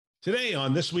Today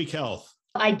on This Week Health.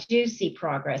 I do see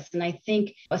progress. And I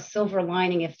think a silver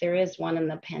lining, if there is one in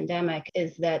the pandemic,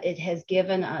 is that it has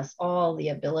given us all the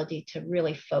ability to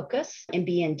really focus and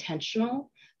be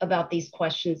intentional about these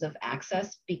questions of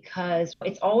access, because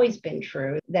it's always been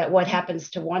true that what happens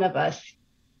to one of us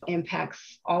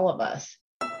impacts all of us.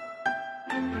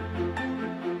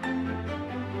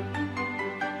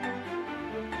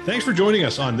 Thanks for joining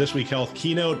us on This Week Health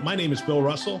Keynote. My name is Bill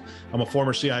Russell. I'm a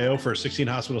former CIO for a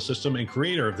 16-hospital system and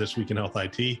creator of This Week in Health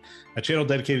IT, a channel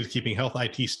dedicated to keeping health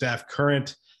IT staff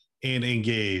current and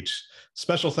engaged.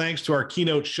 Special thanks to our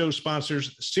keynote show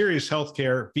sponsors, Sirius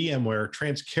Healthcare, VMware,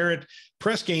 Transcarent,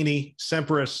 Press Ganey,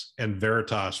 Semperis, and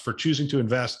Veritas for choosing to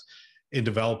invest in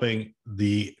developing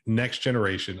the next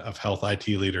generation of health IT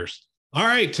leaders. All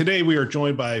right, today we are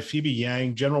joined by Phoebe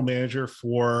Yang, General Manager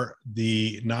for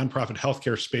the nonprofit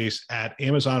healthcare space at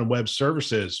Amazon Web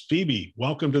Services. Phoebe,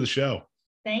 welcome to the show.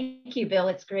 Thank you, Bill.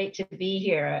 It's great to be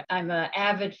here. I'm an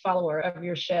avid follower of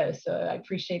your show, so I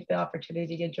appreciate the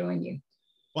opportunity to join you.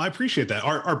 Well, I appreciate that.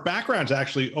 Our backgrounds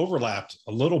actually overlapped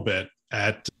a little bit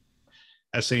at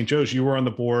St. Joe's. You were on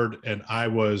the board and I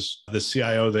was the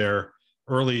CIO there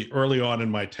early on in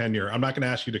my tenure. I'm not going to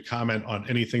ask you to comment on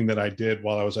anything that I did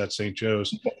while I was at St.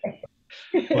 Joe's,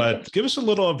 but give us a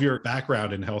little of your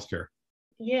background in healthcare.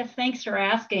 Yes, thanks for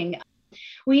asking.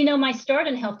 Well, my start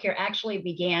in healthcare actually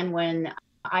began when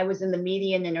I was in the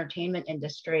media and entertainment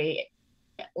industry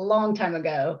a long time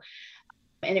ago.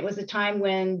 And it was a time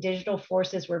when digital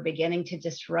forces were beginning to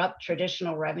disrupt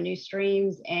traditional revenue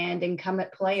streams and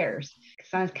incumbent players.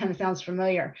 Sounds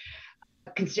familiar.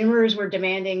 Consumers were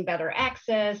demanding better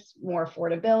access, more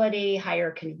affordability, higher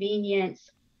convenience.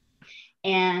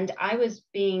 And I was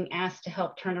being asked to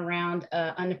help turn around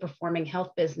an underperforming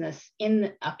health business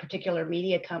in a particular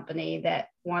media company that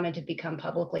wanted to become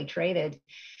publicly traded.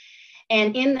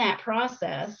 And in that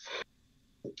process,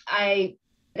 I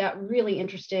got really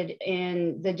interested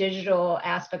in the digital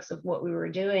aspects of what we were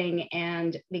doing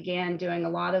and began doing a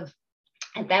lot of,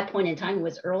 at that point in time, it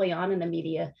was early on in the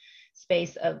media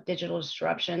space of digital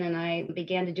disruption. And I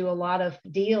began to do a lot of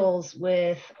deals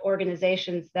with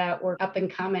organizations that were up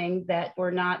and coming, that were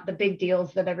not the big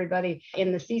deals that everybody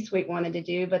in the C-suite wanted to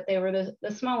do, but they were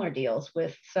the smaller deals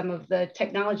with some of the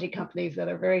technology companies that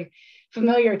are very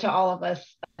familiar to all of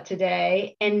us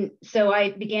today. And so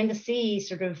I began to see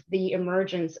sort of the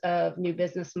emergence of new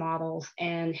business models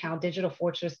and how digital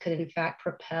forces could in fact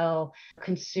propel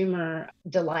consumer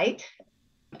delight,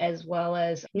 as well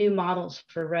as new models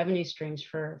for revenue streams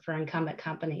for incumbent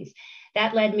companies.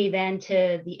 That led me then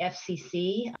to the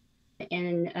FCC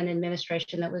in an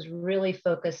administration that was really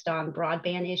focused on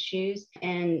broadband issues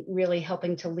and really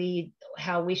helping to lead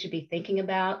how we should be thinking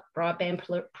about broadband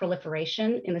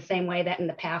proliferation in the same way that in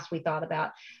the past we thought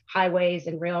about highways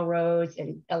and railroads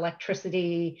and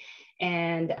electricity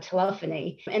and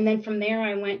telephony. And then from there,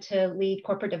 I went to lead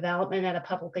corporate development at a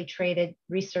publicly traded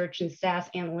research and SaaS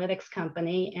analytics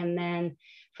company. And then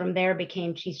from there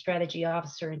became chief strategy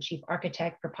officer and chief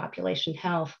architect for population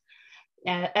health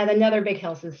at another big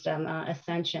health system,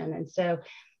 Ascension. And so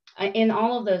in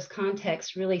all of those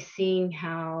contexts, really seeing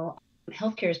how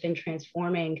healthcare has been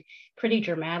transforming pretty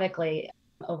dramatically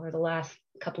over the last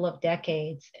couple of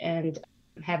decades. And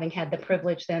having had the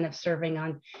privilege then of serving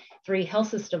on 3 health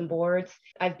system boards,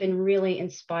 I've been really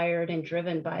inspired and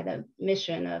driven by the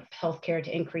mission of healthcare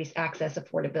to increase access,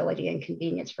 affordability, and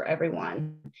convenience for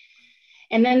everyone.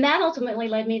 And then that ultimately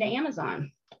led me to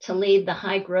Amazon to lead the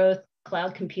high growth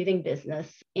cloud computing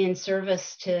business in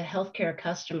service to healthcare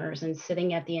customers and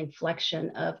sitting at the inflection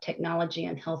of technology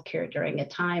and healthcare during a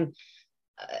time,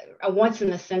 a once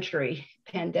in a century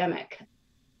pandemic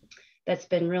that's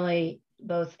been really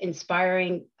both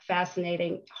inspiring,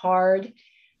 fascinating, hard,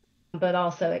 but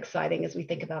also exciting as we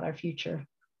think about our future.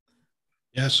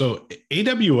 Yeah, so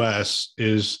AWS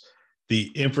is the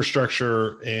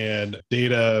infrastructure and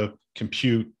data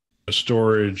compute,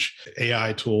 storage,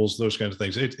 AI tools, those kinds of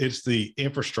things. It's the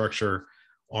infrastructure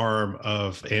arm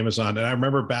of Amazon. And I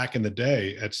remember back in the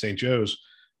day at St. Joe's,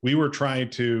 we were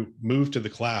trying to move to the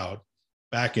cloud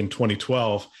back in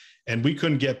 2012, and we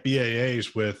couldn't get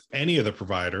BAAs with any of the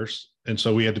providers. And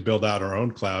so we had to build out our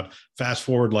own cloud. Fast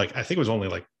forward, I think it was only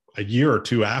like a year or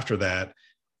two after that,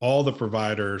 all the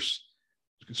providers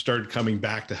started coming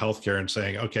back to healthcare and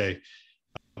saying, okay,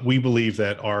 we believe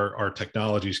that our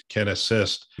technologies can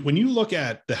assist. When you look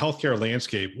at the healthcare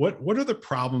landscape, what are the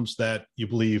problems that you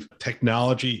believe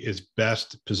technology is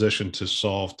best positioned to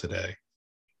solve today?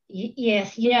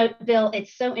 Yes, Bill,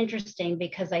 it's so interesting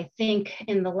because I think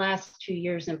in the last 2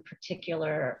 years in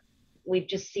particular, we've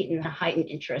just seen a heightened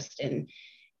interest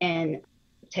in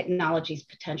technology's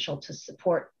potential to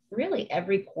support really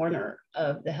every corner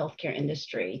of the healthcare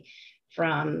industry,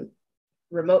 from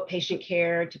remote patient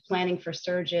care to planning for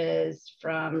surges,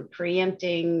 from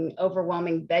preempting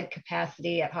overwhelming bed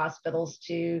capacity at hospitals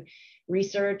to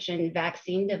research and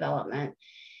vaccine development.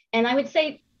 And I would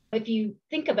say, if you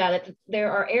think about it,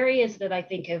 there are areas that I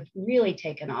think have really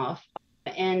taken off.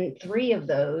 And three of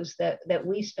those that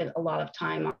we spent a lot of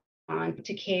time on: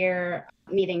 to care,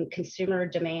 meeting consumer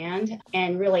demand,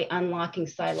 and really unlocking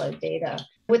siloed data.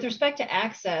 With respect to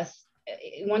access,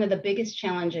 one of the biggest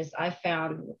challenges I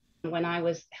found when I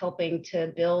was helping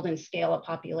to build and scale a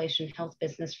population health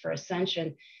business for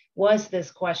Ascension was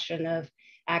this question of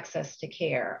access to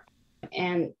care.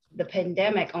 And the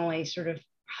pandemic only sort of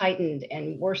heightened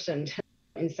and worsened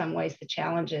in some ways the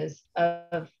challenges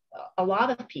of a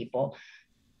lot of people,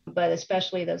 but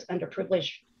especially those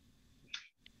underprivileged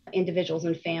individuals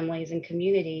and families and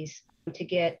communities, to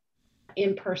get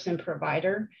in-person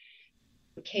provider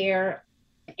care,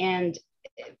 and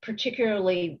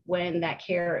particularly when that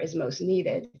care is most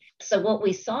needed. So what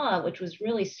we saw, which was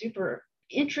really super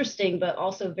interesting, but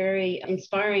also very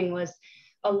inspiring, was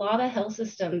a lot of health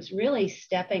systems really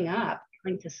stepping up,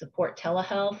 trying to support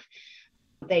telehealth.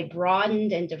 They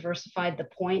broadened and diversified the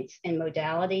points and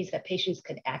modalities that patients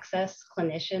could access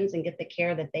clinicians and get the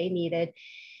care that they needed.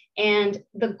 And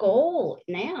the goal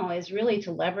now is really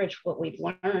to leverage what we've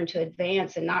learned to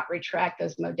advance and not retract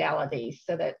those modalities,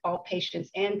 so that all patients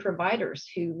and providers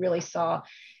who really saw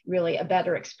a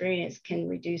better experience can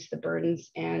reduce the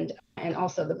burdens and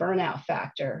also the burnout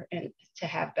factor, and to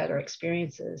have better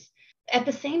experiences. At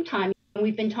the same time,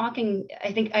 we've been talking,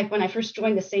 when I first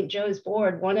joined the St. Joe's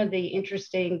board, one of the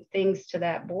interesting things to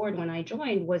that board when I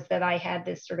joined was that I had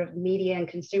this sort of media and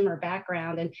consumer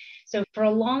background. And so for a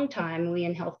long time, we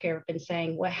in healthcare have been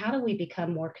saying, well, how do we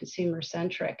become more consumer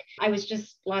centric? I was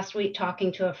just last week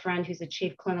talking to a friend who's a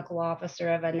chief clinical officer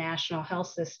of a national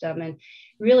health system. And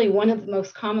really one of the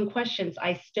most common questions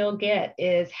I still get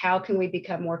is, how can we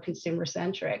become more consumer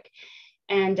centric?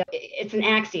 And it's an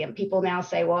axiom. People now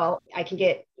say, well, I can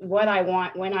get what I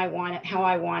want, when I want it, how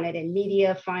I want it, in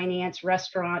media, finance,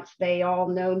 restaurants. They all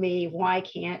know me. Why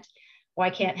can't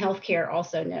healthcare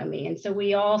also know me? And so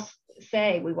we all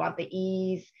say we want the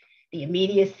ease, the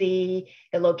immediacy,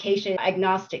 the location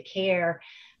agnostic care,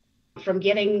 from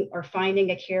getting or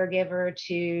finding a caregiver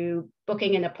to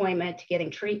booking an appointment to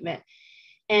getting treatment.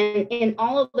 And in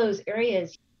all of those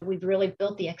areas, we've really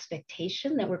built the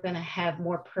expectation that we're going to have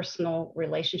more personal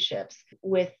relationships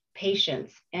with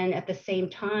patients. And at the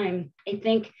same time, I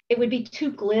think it would be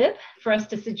too glib for us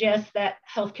to suggest that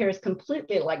healthcare is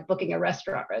completely like booking a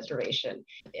restaurant reservation.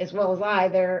 As well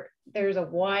as there's a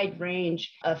wide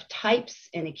range of types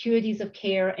and acuities of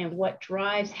care, and what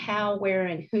drives how, where,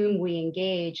 and whom we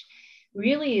engage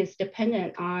really is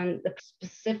dependent on the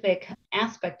specific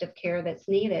aspect of care that's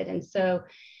needed. And so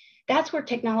that's where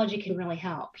technology can really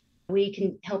help. We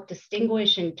can help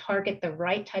distinguish and target the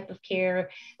right type of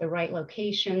care, the right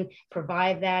location,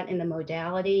 provide that in the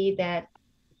modality that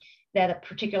a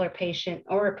particular patient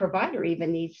or a provider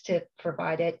even needs to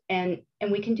provide it. And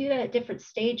we can do that at different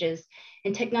stages.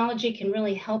 And technology can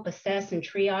really help assess and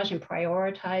triage and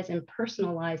prioritize and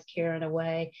personalize care in a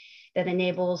way that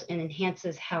enables and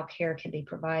enhances how care can be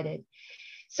provided.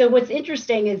 So what's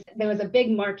interesting is there was a big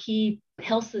marquee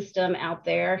health system out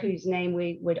there whose name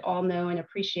we would all know and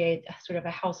appreciate, sort of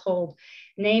a household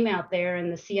name out there.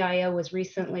 And the CIO was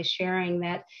recently sharing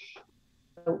that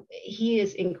he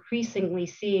is increasingly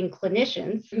seeing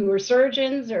clinicians who are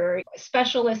surgeons or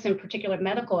specialists in particular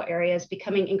medical areas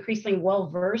becoming increasingly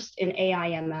well-versed in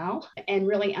AI/ML, and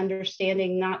really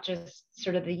understanding not just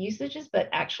sort of the usages, but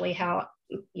actually how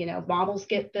models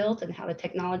get built and how the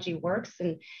technology works.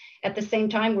 And at the same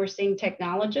time, we're seeing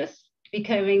technologists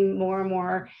becoming more and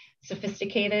more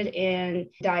sophisticated in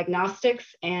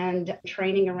diagnostics and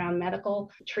training around medical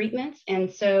treatments.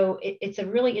 And so it's a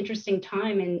really interesting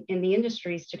time in the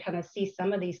industries to kind of see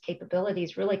some of these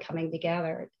capabilities really coming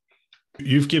together.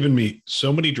 You've given me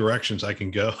so many directions I can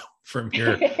go from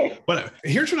here. But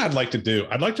here's what I'd like to do.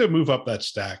 I'd like to move up that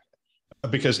stack,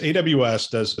 because AWS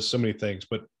does so many things,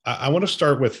 but I want to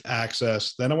start with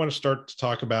access. Then I want to start to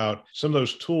talk about some of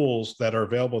those tools that are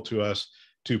available to us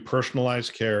to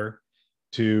personalize care,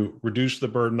 to reduce the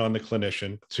burden on the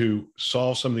clinician, to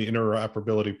solve some of the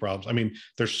interoperability problems. I mean,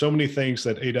 there's so many things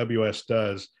that AWS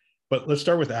does, but let's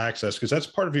start with access, because that's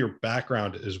part of your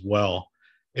background as well.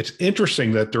 It's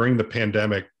interesting that during the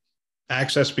pandemic,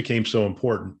 access became so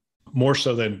important, more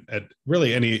so than at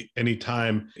really any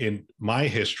time in my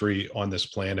history on this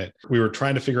planet. We were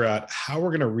trying to figure out how we're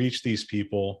going to reach these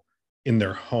people in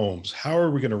their homes. How are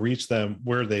we going to reach them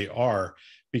where they are?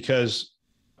 Because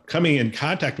coming in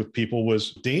contact with people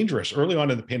was dangerous. Early on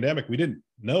in the pandemic, we didn't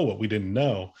know what we didn't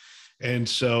know. And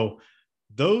so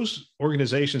those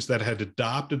organizations that had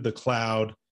adopted the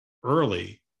cloud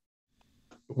early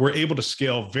were able to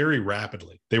scale very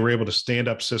rapidly. They were able to stand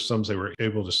up systems. They were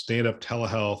able to stand up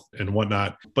telehealth and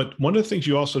whatnot. But one of the things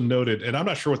you also noted, and I'm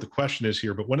not sure what the question is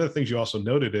here, but one of the things you also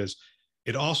noted is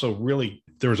it also really,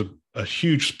 there was a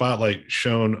huge spotlight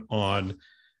shown on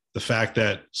the fact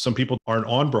that some people aren't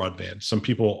on broadband. Some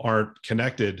people aren't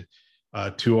connected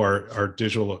to our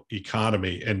digital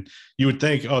economy. And you would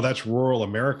think, oh, that's rural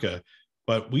America.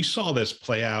 But we saw this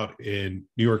play out in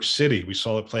New York City. We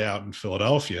saw it play out in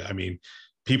Philadelphia. I mean,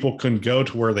 people couldn't go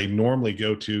to where they normally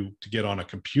go to get on a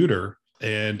computer.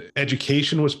 And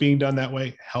education was being done that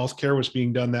way. Healthcare was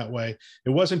being done that way.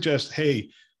 It wasn't just, hey,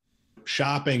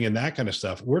 shopping and that kind of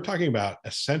stuff. We're talking about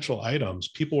essential items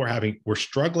people were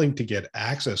struggling to get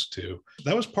access to.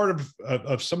 That was part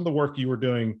of some of the work you were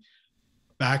doing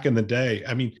back in the day.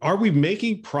 I mean, are we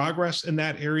making progress in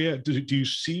that area? Do you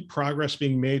see progress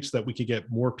being made so that we could get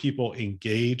more people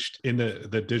engaged in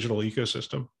the digital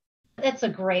ecosystem? That's a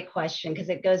great question because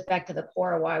it goes back to the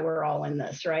core of why we're all in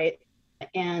this, right?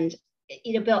 And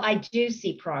Bill, I do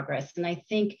see progress. And I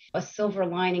think a silver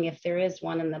lining, if there is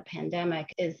one in the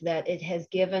pandemic, is that it has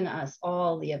given us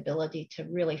all the ability to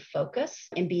really focus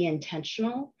and be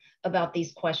intentional about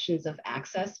these questions of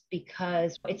access,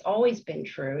 because it's always been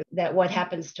true that what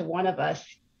happens to one of us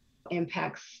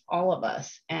impacts all of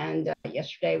us. And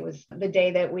yesterday was the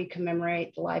day that we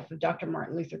commemorate the life of Dr.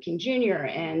 Martin Luther King Jr.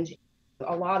 And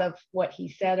a lot of what he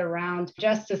said around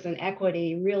justice and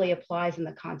equity really applies in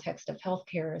the context of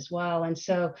healthcare as well. And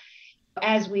so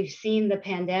as we've seen the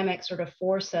pandemic sort of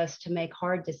force us to make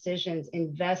hard decisions,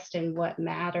 invest in what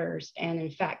matters, and in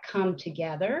fact come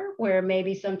together, where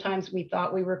maybe sometimes we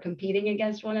thought we were competing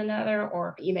against one another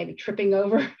or maybe tripping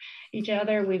over each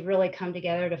other, we've really come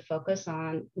together to focus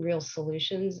on real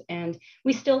solutions. And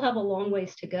we still have a long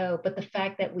ways to go, but the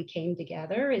fact that we came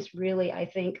together is really, I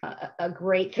think, a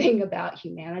great thing about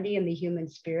humanity and the human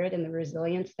spirit and the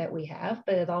resilience that we have.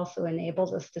 But it also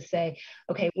enables us to say,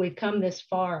 okay, we've come this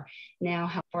far. Now,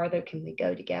 how farther can we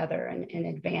go together and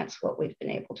advance what we've been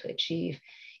able to achieve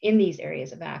in these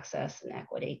areas of access and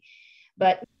equity?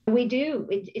 But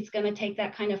it's going to take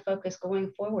that kind of focus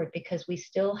going forward because we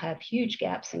still have huge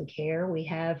gaps in care. We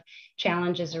have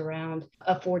challenges around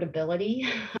affordability.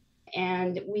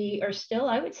 And we are still,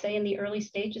 I would say, in the early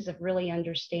stages of really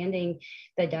understanding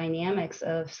the dynamics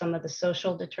of some of the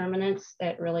social determinants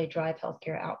that really drive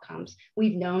healthcare outcomes.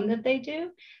 We've known that they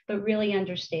do, but really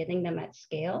understanding them at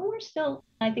scale,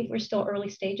 I think we're still early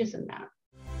stages in that.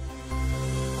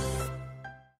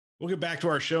 We'll get back to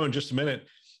our show in just a minute.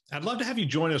 I'd love to have you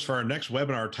join us for our next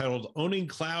webinar titled Owning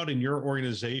Cloud in Your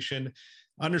Organization,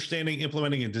 Understanding,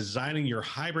 Implementing, and Designing Your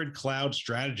Hybrid Cloud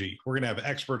Strategy. We're going to have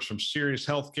experts from Sirius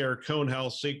Healthcare, Cone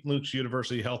Health, St. Luke's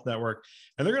University Health Network,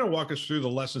 and they're going to walk us through the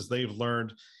lessons they've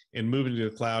learned in moving to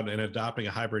the cloud and adopting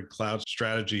a hybrid cloud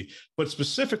strategy. But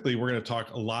specifically, we're going to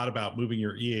talk a lot about moving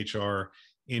your EHR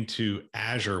into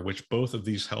Azure, which both of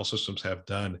these health systems have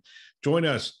done. Join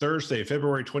us Thursday,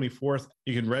 February 24th.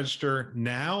 You can register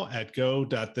now at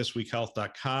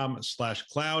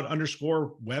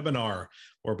go.thisweekhealth.com/cloud_webinar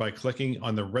or by clicking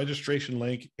on the registration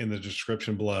link in the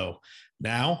description below.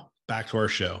 Now, back to our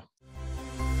show.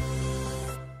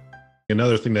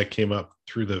 Another thing that came up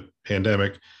through the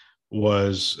pandemic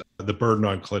was the burden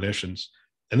on clinicians.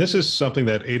 And this is something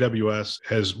that AWS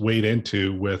has weighed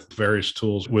into with various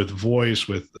tools, with voice,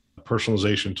 with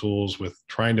personalization tools, with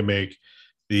trying to make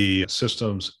the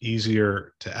systems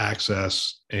easier to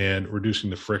access and reducing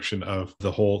the friction of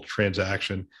the whole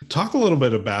transaction. Talk a little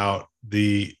bit about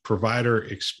the provider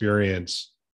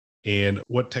experience and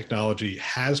what technology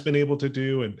has been able to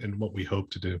do and what we hope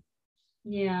to do.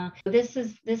 Yeah, this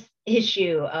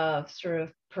issue of sort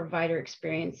of provider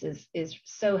experiences is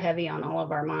so heavy on all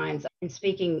of our minds. And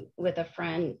speaking with a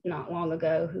friend not long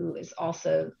ago who is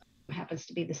also happens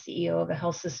to be the CEO of a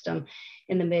health system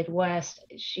in the Midwest,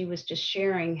 she was just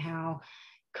sharing how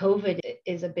COVID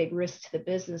is a big risk to the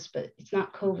business, but it's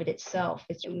not COVID itself.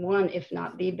 It's one, if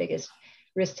not the biggest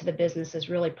risk to the business is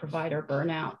really provider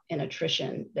burnout and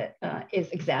attrition that is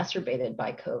exacerbated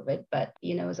by COVID, but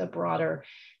is a broader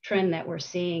trend that we're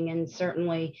seeing. And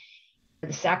certainly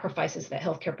the sacrifices that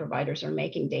healthcare providers are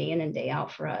making day in and day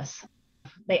out for us,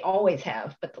 they always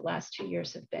have, but the last 2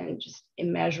 years have been just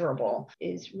immeasurable,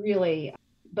 is really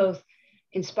both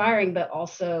inspiring, but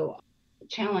also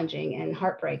challenging and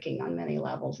heartbreaking on many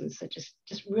levels. And so just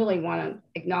really want to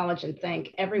acknowledge and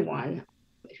thank everyone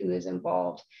who is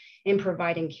involved in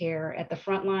providing care at the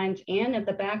front lines and at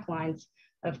the back lines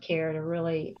of care to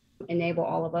really enable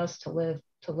all of us to live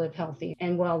healthy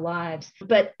and well lives.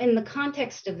 But in the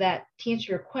context of that, to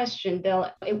answer your question,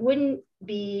 Bill, it wouldn't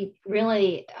be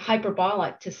really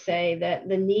hyperbolic to say that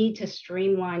the need to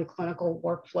streamline clinical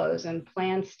workflows and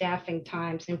plan staffing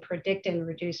times and predict and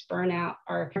reduce burnout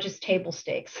are just table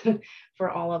stakes for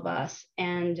all of us.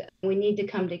 And we need to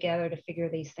come together to figure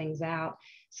these things out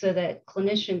so that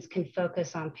clinicians can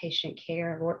focus on patient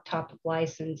care, work top of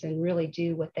license, and really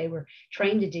do what they were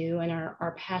trained to do and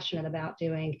are passionate about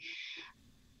doing.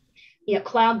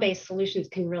 Cloud-based solutions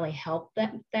can really help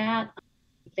that.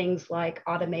 Things like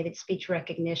automated speech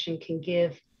recognition can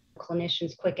give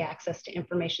clinicians quick access to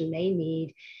information they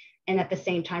need, and at the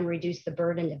same time reduce the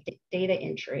burden of data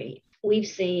entry. We've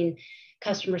seen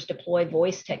customers deploy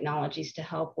voice technologies to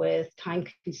help with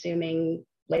time-consuming,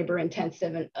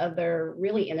 labor-intensive, and other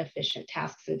really inefficient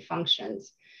tasks and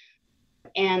functions.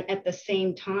 And at the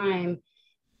same time,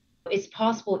 it's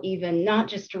possible even not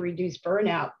just to reduce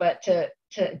burnout, but to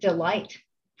delight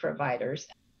providers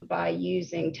by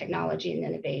using technology and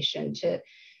innovation to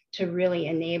really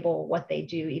enable what they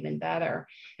do even better.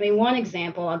 I mean, one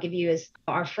example I'll give you is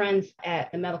our friends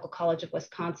at the Medical College of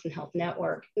Wisconsin Health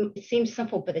Network. It seems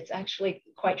simple, but it's actually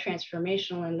quite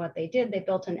transformational in what they did. They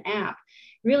built an app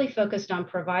really focused on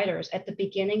providers at the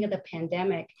beginning of the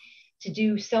pandemic to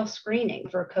do self-screening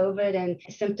for COVID and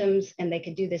symptoms, and they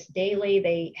could do this daily.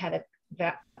 They had a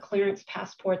clearance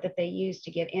passport that they used to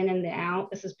get in and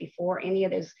out. This is before any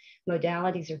of those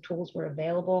modalities or tools were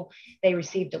available. They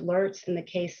received alerts in the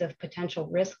case of potential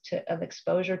risk of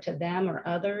exposure to them or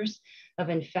others of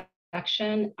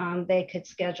infection. They could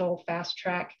schedule fast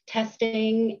track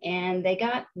testing, and they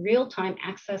got real-time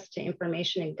access to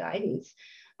information and guidance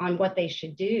on what they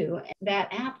should do. That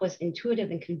app was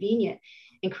intuitive and convenient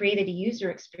and created a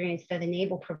user experience that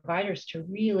enabled providers to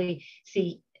really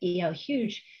see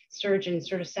huge surge in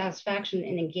sort of satisfaction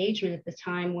and engagement at the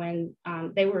time when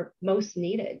they were most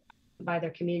needed by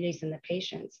their communities and the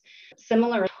patients.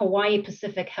 Similar, Hawaii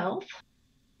Pacific Health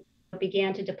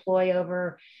began to deploy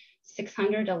over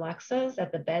 600 Alexas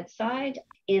at the bedside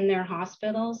in their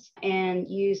hospitals and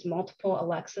use multiple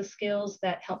Alexa skills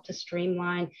that help to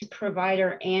streamline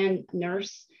provider and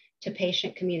nurse to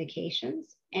patient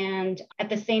communications. And at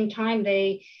the same time,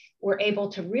 they were able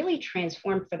to really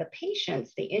transform for the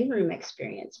patients the in-room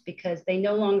experience, because they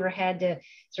no longer had to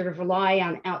sort of rely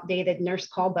on outdated nurse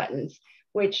call buttons,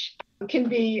 which can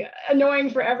be annoying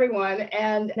for everyone.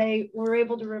 And they were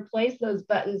able to replace those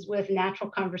buttons with natural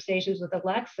conversations with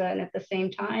Alexa. And at the same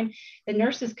time, the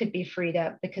nurses could be freed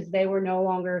up because they were no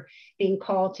longer being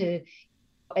called to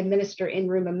administer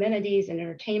in-room amenities and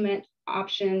entertainment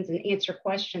options and answer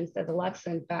questions that Alexa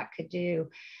in fact could do.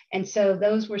 And so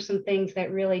those were some things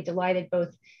that really delighted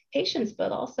both patients,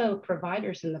 but also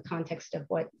providers in the context of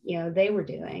what they were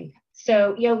doing.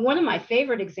 So one of my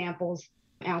favorite examples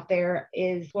out there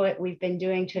is what we've been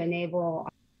doing to enable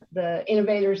the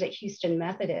innovators at Houston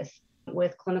Methodist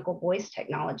with clinical voice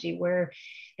technology, where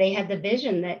they had the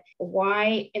vision that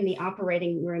why in the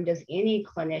operating room does any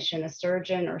clinician, a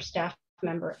surgeon or staff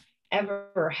member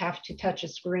ever have to touch a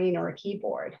screen or a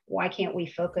keyboard? Why can't we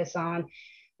focus on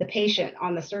the patient,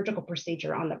 on the surgical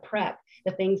procedure, on the prep,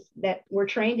 the things that we're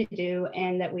trained to do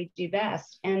and that we do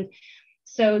best? And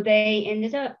so they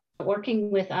ended up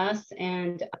working with us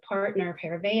and a partner,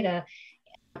 Paraveda,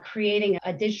 creating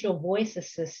a digital voice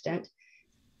assistant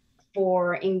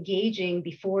for engaging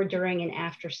before, during, and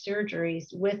after surgeries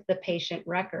with the patient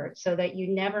record, so that you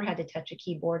never had to touch a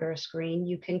keyboard or a screen.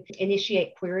 You can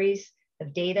initiate queries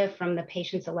of data from the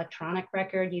patient's electronic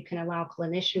record. You can allow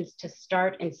clinicians to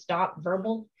start and stop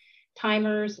verbal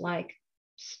timers, like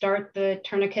start the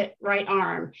tourniquet right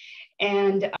arm.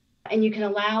 And you can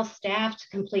allow staff to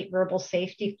complete verbal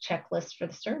safety checklists for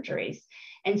the surgeries.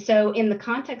 And so in the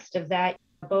context of that,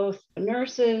 both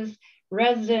nurses,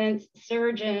 residents,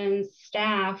 surgeons,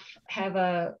 staff have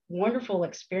a wonderful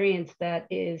experience that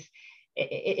is,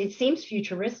 it seems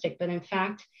futuristic, but in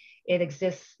fact, it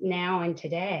exists now and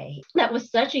today. That was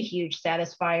such a huge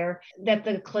satisfier that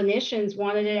the clinicians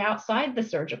wanted it outside the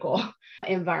surgical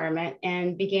environment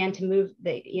and began to move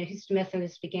Houston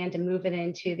Methodist began to move it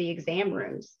into the exam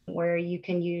rooms, where you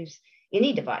can use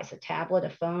any device, a tablet,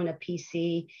 a phone, a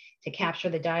PC, to capture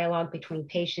the dialogue between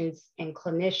patients and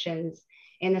clinicians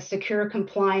in a secure,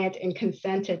 compliant, and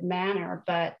consented manner.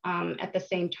 But at the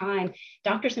same time,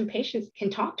 doctors and patients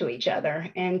can talk to each other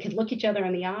and can look each other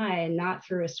in the eye and not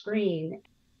through a screen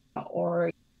or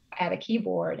at a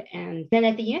keyboard. And then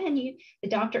at the end, the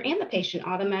doctor and the patient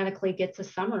automatically gets a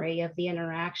summary of the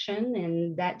interaction,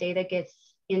 and that data gets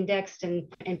indexed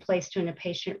and placed in a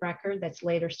patient record that's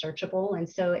later searchable. And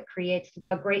so it creates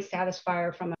a great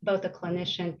satisfier from both a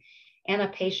clinician and a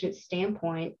patient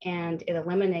standpoint. And it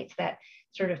eliminates that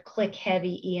sort of click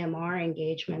heavy EMR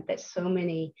engagement that so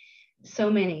many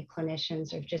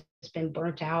clinicians have just been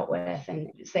burnt out with,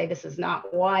 and say, this is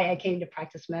not why I came to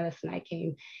practice medicine. I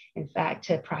came, in fact,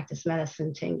 to practice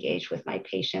medicine to engage with my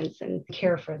patients and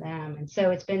care for them. And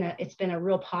so it's been a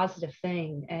real positive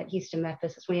thing at Houston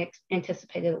Methodist, as we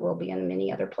anticipated it will be in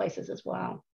many other places as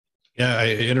well. Yeah, I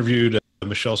interviewed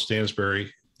Michelle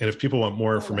Stansbury, and if people want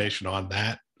more information on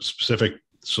that specific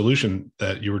solution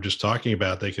that you were just talking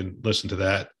about, they can listen to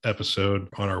that episode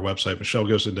on our website. Michelle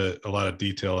goes into a lot of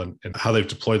detail and how they've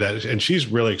deployed that, and she's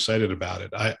really excited about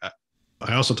it.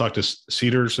 I also talked to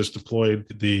Cedars, has deployed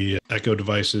the Echo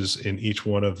devices in each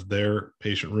one of their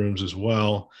patient rooms as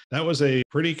well. That was a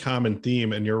pretty common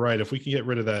theme, and you're right. If we can get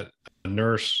rid of that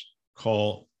nurse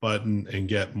call button and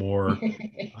get more,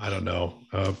 I don't know,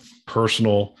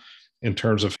 personal in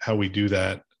terms of how we do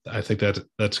that, I think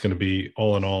that's going to be,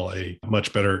 all in all, a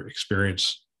much better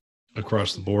experience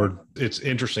across the board. It's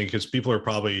interesting because people are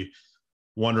probably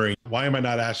wondering, why am I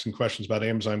not asking questions about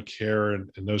Amazon Care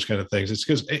and those kind of things? It's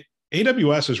because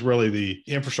AWS is really the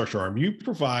infrastructure arm. You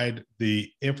provide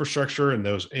the infrastructure and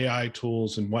those AI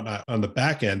tools and whatnot on the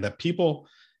back end that people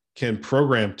can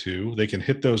program to. They can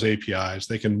hit those APIs.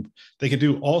 They can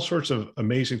do all sorts of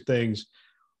amazing things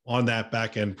on that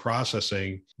back-end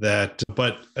processing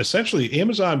but essentially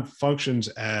Amazon functions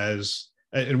as,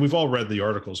 and we've all read the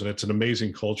articles, and it's an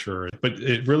amazing culture, but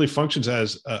it really functions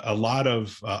as a lot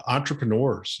of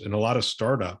entrepreneurs and a lot of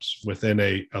startups within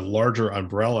a larger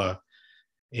umbrella.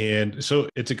 And so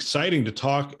it's exciting to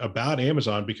talk about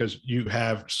Amazon because you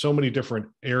have so many different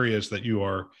areas that you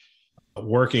are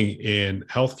working in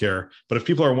healthcare. But if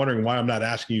people are wondering why I'm not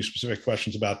asking you specific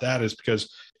questions about that, is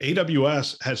because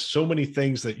AWS has so many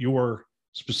things that you're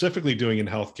specifically doing in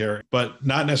healthcare, but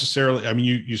not necessarily, I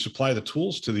mean, you supply the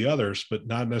tools to the others, but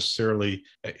not necessarily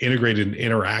integrated and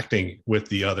interacting with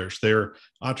the others. They're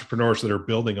entrepreneurs that are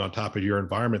building on top of your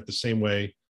environment the same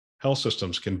way health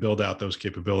systems can build out those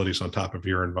capabilities on top of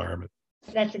your environment.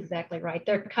 That's exactly right.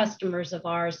 They're customers of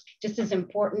ours, just as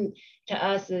important to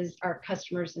us as our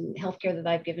customers in healthcare that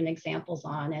I've given examples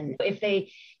on. And if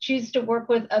they choose to work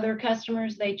with other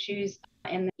customers, they choose,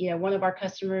 and one of our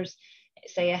customers,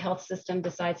 say a health system,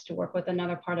 decides to work with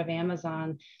another part of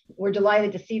Amazon, we're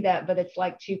delighted to see that, but it's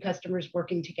like two customers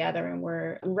working together, and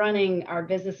we're running our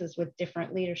businesses with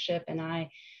different leadership. And I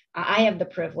have the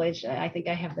privilege, I think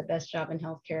I have the best job in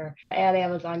healthcare at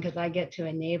Amazon, because I get to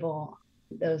enable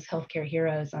those healthcare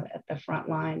heroes at the front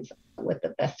lines with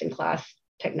the best in class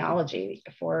technology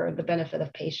for the benefit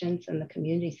of patients and the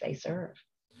communities they serve.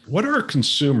 What are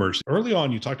consumers? Early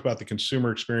on, you talked about the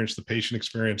consumer experience, the patient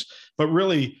experience, but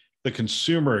really the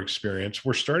consumer experience.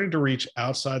 We're starting to reach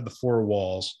outside the four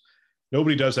walls.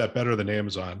 Nobody does that better than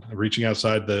Amazon, reaching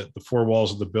outside the four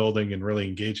walls of the building and really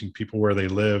engaging people where they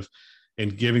live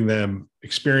and giving them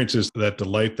experiences that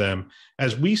delight them.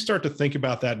 As we start to think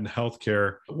about that in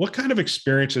healthcare, what kind of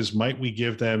experiences might we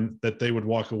give them that they would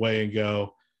walk away and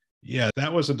go, yeah,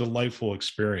 that was a delightful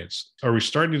experience? Are we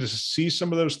starting to see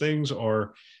some of those things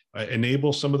or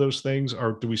enable some of those things,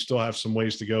 or do we still have some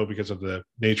ways to go because of the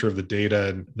nature of the data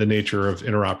and the nature of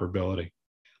interoperability?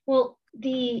 Well,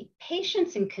 the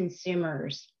patients and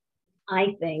consumers,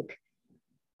 I think,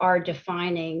 are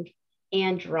defining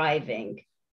and driving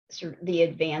sort of the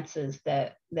advances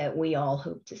that we all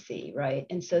hope to see, right?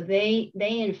 And so they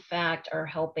in fact are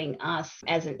helping us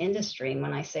as an industry, and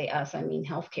when I say us, I mean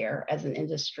healthcare as an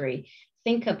industry,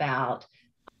 think about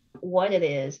what it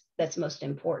is that's most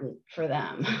important for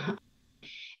them.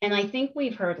 And I think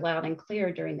we've heard loud and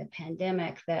clear during the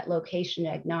pandemic that location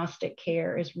agnostic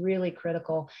care is really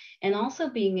critical, and also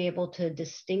being able to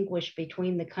distinguish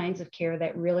between the kinds of care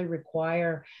that really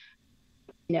require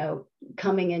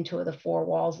coming into the four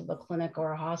walls of a clinic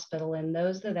or a hospital, and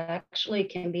those that actually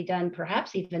can be done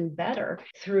perhaps even better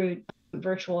through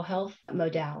virtual health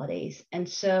modalities. And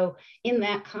so in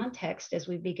that context, as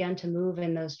we begin to move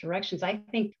in those directions, I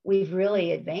think we've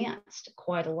really advanced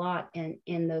quite a lot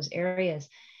in those areas.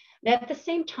 At the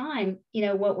same time,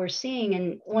 what we're seeing,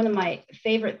 and one of my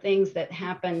favorite things that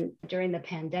happened during the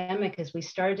pandemic is we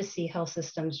started to see health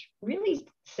systems really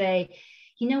say,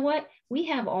 you know what, we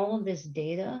have all of this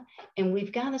data, and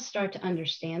we've got to start to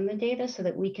understand the data so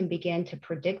that we can begin to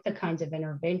predict the kinds of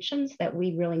interventions that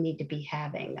we really need to be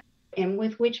having, and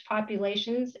with which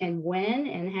populations and when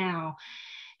and how.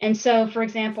 And so, for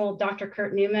example, Dr.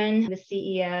 Kurt Newman, the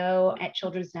CEO at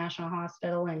Children's National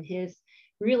Hospital, and his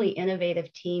really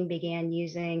innovative team began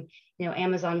using,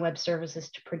 Amazon Web Services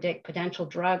to predict potential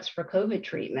drugs for COVID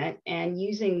treatment, and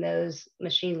using those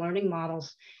machine learning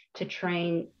models to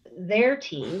train their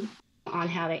team on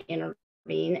how to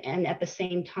intervene, and at the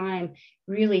same time,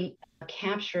 really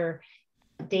capture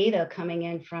data coming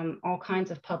in from all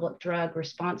kinds of public drug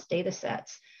response data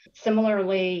sets.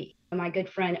 Similarly, my good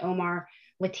friend Omar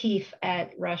Latif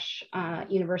at Rush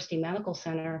University Medical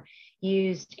Center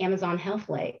used Amazon Health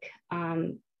Lake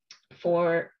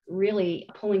for really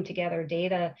pulling together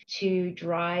data to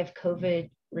drive COVID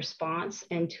response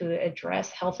and to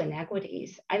address health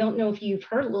inequities. I don't know if you've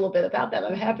heard a little bit about that.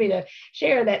 I'm happy to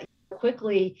share that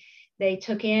quickly. They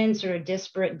took in sort of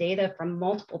disparate data from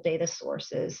multiple data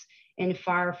sources in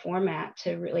FHIR format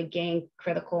to really gain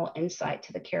critical insight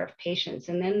to the care of patients.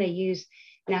 And then they used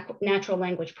natural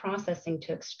language processing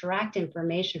to extract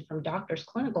information from doctors'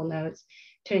 clinical notes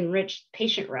to enrich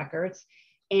patient records,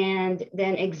 and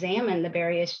then examine the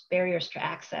various barriers to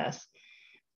access.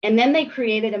 And then they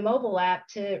created a mobile app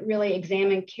to really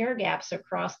examine care gaps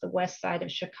across the west side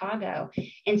of Chicago.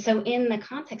 And so in the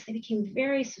context, they became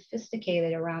very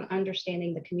sophisticated around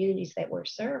understanding the communities that we're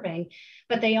serving,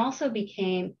 but they also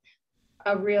became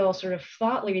a real sort of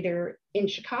thought leader in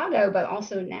Chicago, but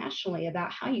also nationally,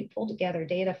 about how you pull together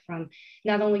data from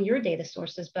not only your data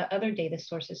sources, but other data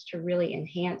sources to really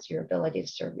enhance your ability to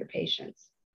serve your patients.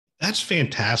 That's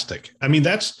fantastic. I mean,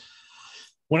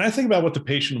 when I think about what the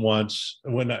patient wants,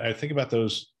 when I think about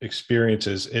those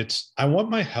experiences, I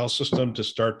want my health system to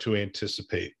start to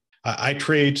anticipate. I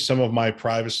trade some of my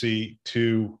privacy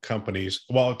to companies,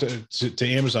 to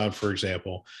Amazon, for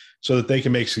example, so that they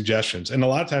can make suggestions. And a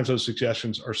lot of times those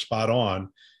suggestions are spot on,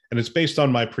 and it's based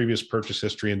on my previous purchase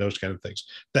history and those kind of things.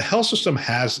 The health system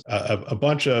has a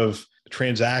bunch of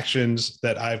transactions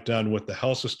that I've done with the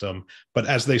health system, but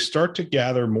as they start to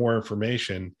gather more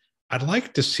information, I'd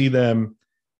like to see them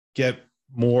get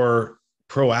more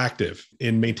proactive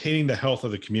in maintaining the health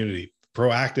of the community,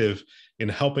 proactive in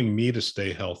helping me to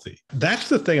stay healthy. That's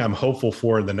the thing I'm hopeful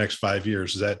for in the next 5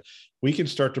 years, is that we can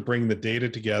start to bring the data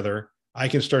together. I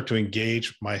can start to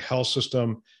engage my health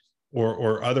system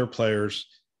or other players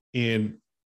in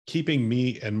keeping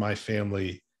me and my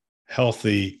family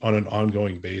healthy on an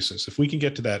ongoing basis. If we can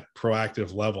get to that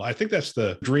proactive level, I think that's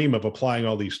the dream of applying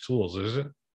all these tools, isn't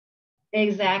it?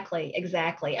 Exactly.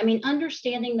 I mean,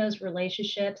 understanding those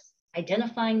relationships,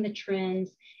 identifying the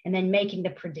trends, and then making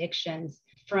the predictions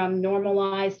from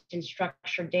normalized and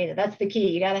structured data. That's the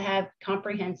key. You got to have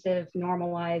comprehensive,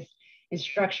 normalized, and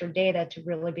structured data to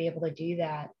really be able to do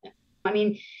that. I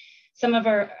mean, some of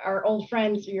our old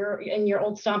friends, in your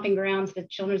old stomping grounds, the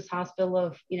Children's Hospital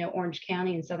of Orange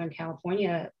County in Southern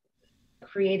California,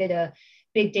 created a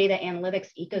big data analytics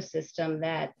ecosystem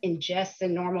that ingests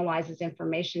and normalizes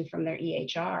information from their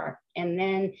EHR. And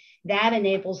then that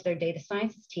enables their data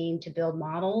sciences team to build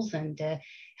models and to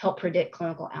help predict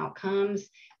clinical outcomes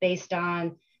based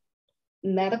on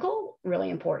medical, really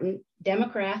important,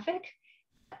 demographic,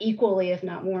 equally, if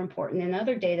not more important, and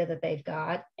other data that they've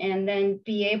got, and then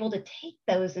be able to take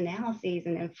those analyses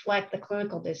and inflect the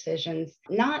clinical decisions,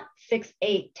 not 6,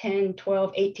 8, 10,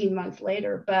 12, 18 months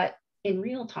later, but in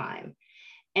real time.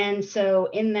 And so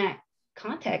in that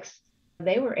context,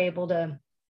 they were able to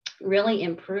really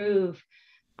improve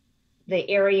the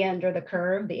area under the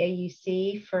curve, the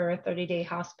AUC, for 30-day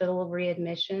hospital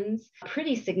readmissions,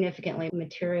 pretty significantly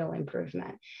material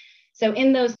improvement. So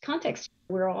in those contexts,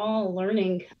 we're all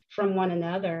learning from one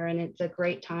another, and it's a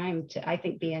great time to, I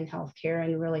think, be in healthcare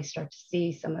and really start to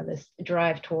see some of this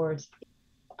drive towards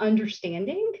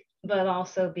understanding, but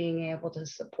also being able to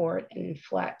support and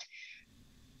inflect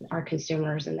our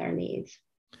consumers and their needs.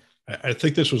 I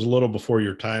think this was a little before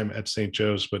your time at St.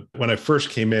 Joe's, but when I first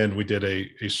came in, we did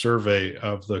a survey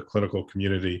of the clinical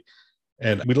community,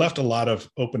 and we left a lot of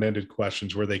open-ended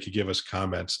questions where they could give us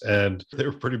comments, and they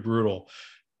were pretty brutal.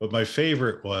 But my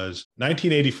favorite was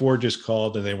 1984 just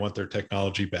called and they want their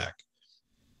technology back.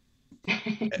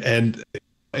 And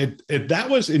that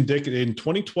was indicative in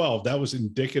 2012. That was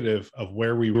indicative of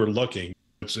where we were looking.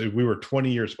 So we were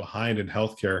 20 years behind in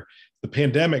healthcare. The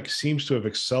pandemic seems to have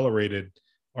accelerated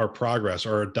our progress,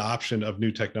 our adoption of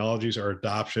new technologies, our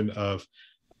adoption of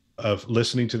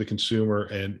listening to the consumer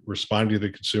and responding to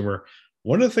the consumer.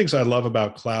 One of the things I love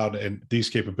about cloud and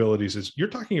these capabilities is you're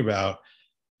talking about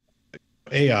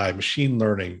AI, machine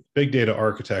learning, big data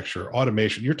architecture,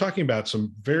 automation. You're talking about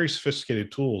some very sophisticated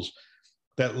tools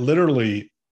that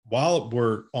literally, while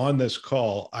we're on this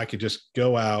call, I could just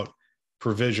go out,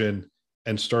 provision,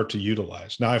 and start to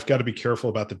utilize. Now, I've got to be careful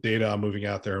about the data I'm moving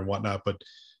out there and whatnot, but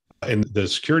in the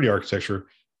security architecture.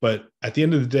 But at the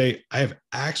end of the day, I have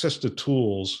access to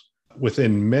tools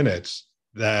within minutes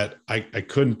that I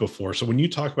couldn't before. So when you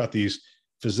talk about these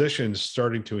physicians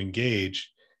starting to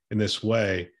engage in this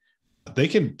way, they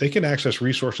can access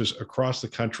resources across the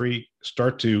country,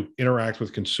 start to interact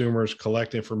with consumers,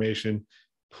 collect information,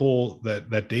 pull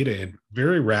that data in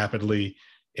very rapidly,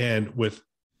 and with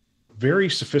very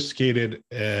sophisticated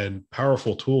and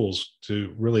powerful tools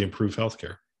to really improve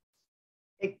healthcare.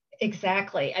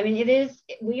 Exactly. I mean,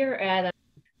 we are at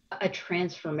a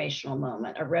transformational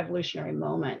moment, a revolutionary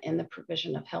moment in the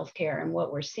provision of healthcare. And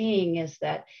what we're seeing is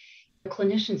that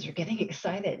clinicians are getting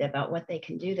excited about what they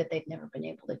can do that they've never been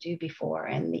able to do before,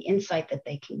 and the insight that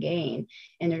they can gain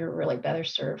in order to really better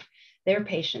serve their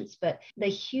patients. But the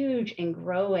huge and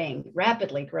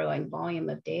rapidly growing volume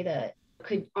of data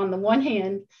could, on the one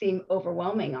hand, seem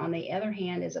overwhelming. On the other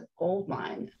hand, is a gold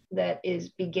mine that is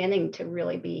beginning to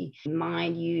really be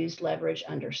mined, used, leveraged,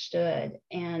 understood.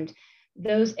 And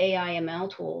those AI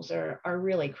ML tools are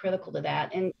really critical to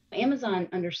that. And Amazon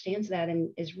understands that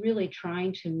and is really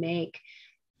trying to make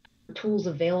tools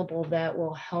available that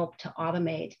will help to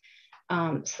automate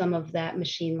some of that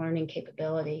machine learning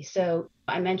capability. So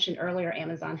I mentioned earlier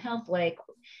Amazon Health Lake.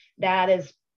 That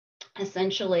is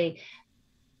essentially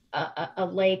a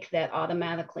lake that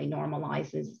automatically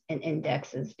normalizes and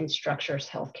indexes and structures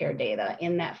healthcare data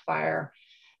in that FHIR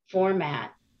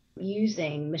format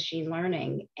using machine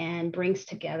learning, and brings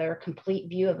together a complete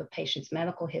view of a patient's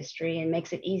medical history and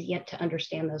makes it easier to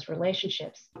understand those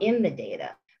relationships in the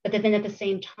data. But then at the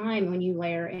same time, when you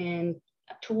layer in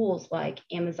tools like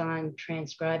Amazon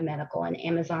Transcribe Medical and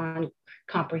Amazon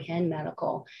Comprehend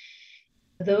Medical,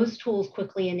 those tools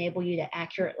quickly enable you to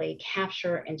accurately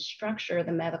capture and structure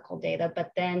the medical data,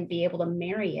 but then be able to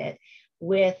marry it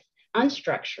with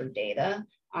unstructured data,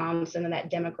 some of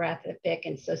that demographic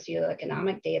and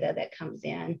socioeconomic data that comes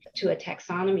in, to a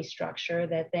taxonomy structure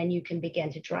that then you can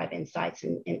begin to drive insights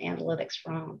and analytics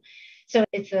from. So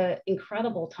it's an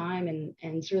incredible time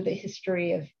and sort of the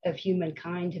history of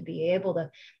humankind to be able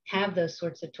to have those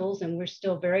sorts of tools. And we're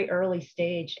still very early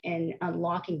stage in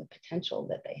unlocking the potential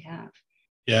that they have.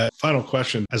 Yeah. Final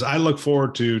question. As I look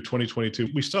forward to 2022,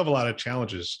 we still have a lot of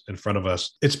challenges in front of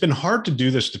us. It's been hard to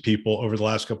do this to people over the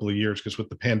last couple of years because with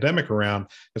the pandemic around,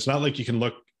 it's not like you can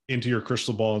look into your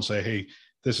crystal ball and say, hey,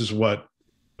 this is what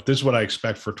I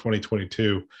expect for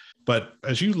 2022. But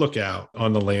as you look out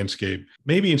on the landscape,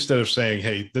 maybe instead of saying,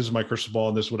 hey, this is my crystal ball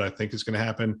and this is what I think is going to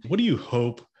happen, what do you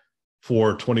hope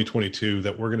for 2022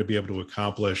 that we're going to be able to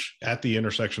accomplish at the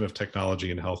intersection of technology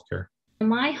and healthcare?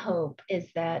 My hope is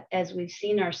that as we've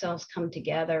seen ourselves come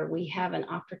together, we have an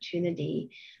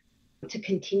opportunity to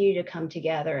continue to come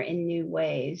together in new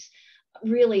ways,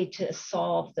 really to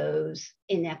solve those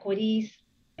inequities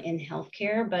in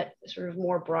healthcare, but sort of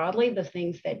more broadly, the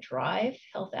things that drive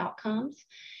health outcomes.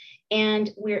 And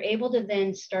we're able to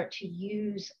then start to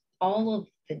use all of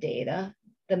the data,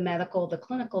 the medical, the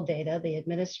clinical data, the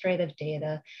administrative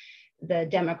data, the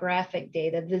demographic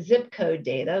data, the zip code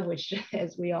data, which,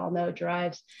 as we all know,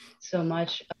 drives so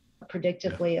much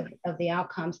predictably of the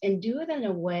outcomes, and do it in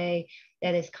a way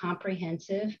that is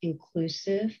comprehensive,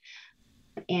 inclusive,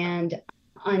 and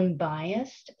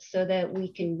unbiased, so that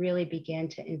we can really begin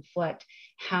to inflect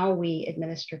how we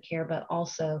administer care, but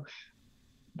also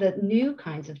the new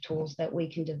kinds of tools that we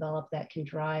can develop that can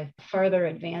drive further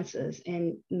advances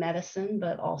in medicine,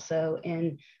 but also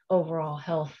in overall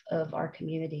health of our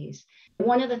communities.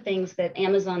 One of the things that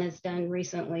Amazon has done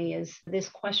recently is this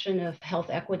question of health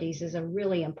equities is a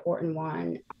really important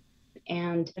one.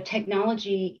 And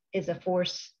technology is a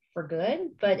force for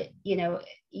good, but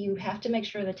you have to make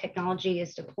sure the technology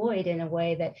is deployed in a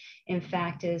way that in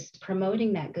fact is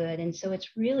promoting that good. And so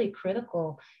it's really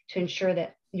critical to ensure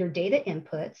that your data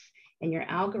inputs and your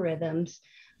algorithms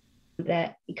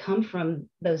that come from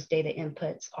those data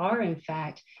inputs are in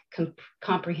fact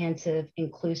comprehensive,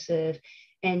 inclusive,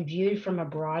 and viewed from a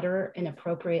broader and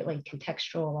appropriately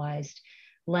contextualized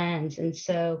lens. And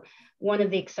so one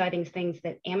of the exciting things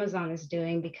that Amazon is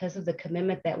doing, because of the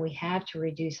commitment that we have to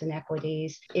reduce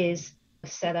inequities, is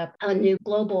set up a new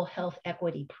global health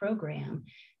equity program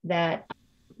that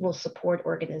will support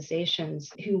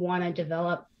organizations who want to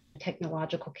develop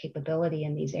technological capability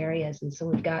in these areas. And so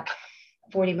we've got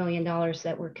 $40 million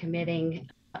that we're committing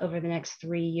over the next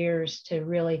 3 years to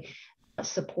really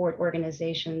support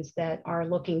organizations that are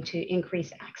looking to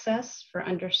increase access for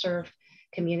underserved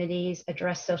communities,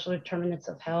 address social determinants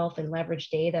of health, and leverage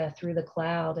data through the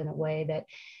cloud in a way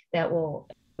that will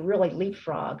really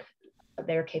leapfrog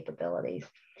their capabilities.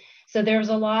 So there's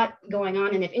a lot going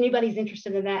on. And if anybody's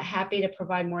interested in that, happy to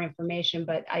provide more information.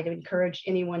 But I'd encourage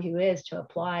anyone who is to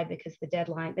apply, because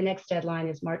the next deadline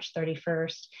is March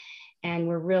 31st. And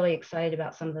we're really excited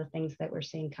about some of the things that we're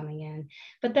seeing coming in.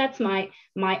 But that's my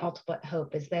ultimate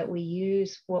hope, is that we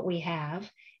use what we have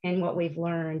and what we've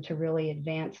learned to really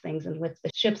advance things and lift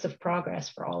the ships of progress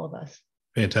for all of us.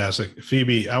 Fantastic.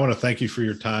 Phoebe, I want to thank you for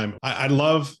your time. I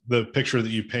love the picture that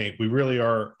you paint. We really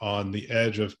are on the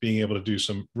edge of being able to do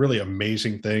some really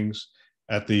amazing things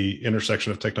at the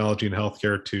intersection of technology and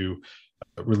healthcare to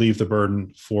relieve the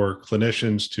burden for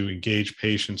clinicians, to engage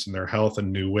patients in their health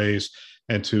in new ways,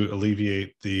 and to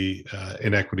alleviate the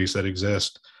inequities that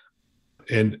exist.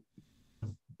 And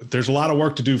there's a lot of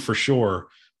work to do for sure,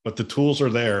 but the tools are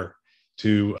there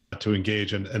to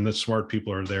engage, and the smart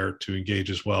people are there to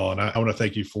engage as well. And I want to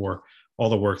thank you for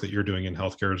all the work that you're doing in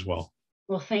healthcare as well.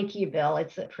 Well, thank you, Bill.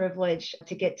 It's a privilege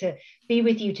to get to be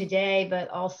with you today, but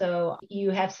also you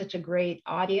have such a great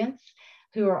audience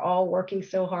who are all working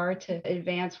so hard to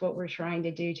advance what we're trying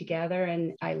to do together.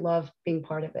 And I love being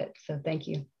part of it. So thank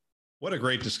you. What a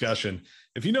great discussion.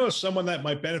 If you know someone that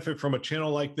might benefit from a channel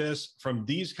like this, from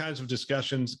these kinds of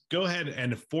discussions, go ahead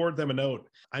and forward them a note.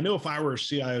 I know if I were a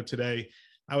CIO today,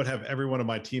 I would have every one of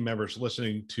my team members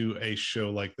listening to a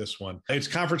show like this one. It's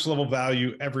conference level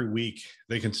value every week.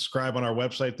 They can subscribe on our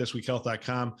website,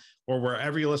 thisweekhealth.com, or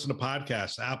wherever you listen to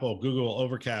podcasts, Apple, Google,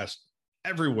 Overcast,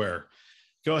 everywhere.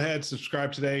 Go ahead,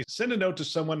 subscribe today. Send a note to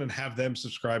someone and have them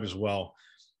subscribe as well.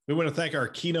 We want to thank our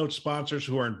keynote sponsors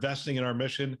who are investing in our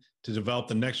mission to develop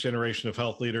the next generation of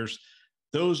health leaders.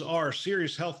 Those are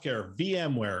Sirius Healthcare,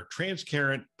 VMware,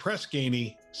 Transcarent, Press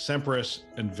Ganey, Sempris,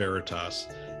 and Veritas.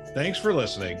 Thanks for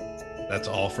listening. That's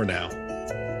all for now.